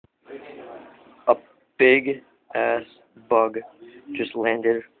big ass bug just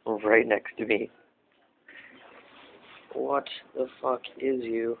landed right next to me. What the fuck is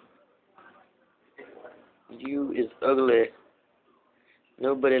you? You is ugly.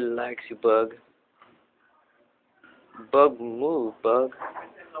 Nobody likes you, bug. Bug, move, bug.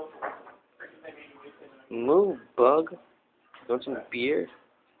 Move, bug. Want some beer?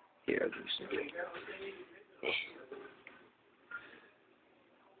 Here, I'll give you some beer.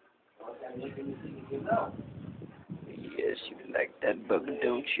 Yes, you like that bug,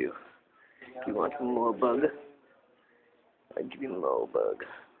 don't you? You want more bug? I'll give you more bug.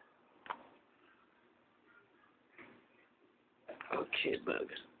 Okay, bug.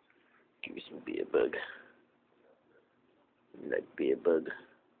 Give you some beer, bug. You like beer, bug?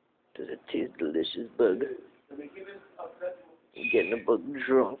 Does it taste delicious, bug? You getting a bug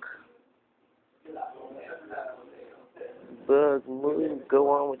drunk? Bug, move. Go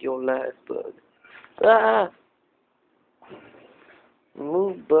on with your life, bug. Ah!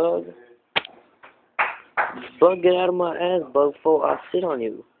 Move, bug. Bug, get out of my ass, bug, before I sit on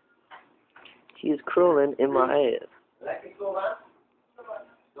you. He is crawling in my ass.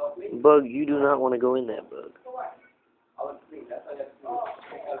 Bug, you do not want to go in there, bug.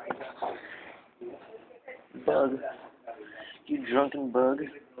 Bug, you drunken bug.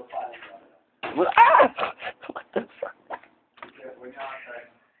 What? Ah! What the fuck?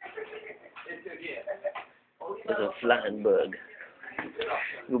 It's a flying bug.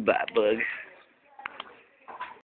 Goodbye, bug.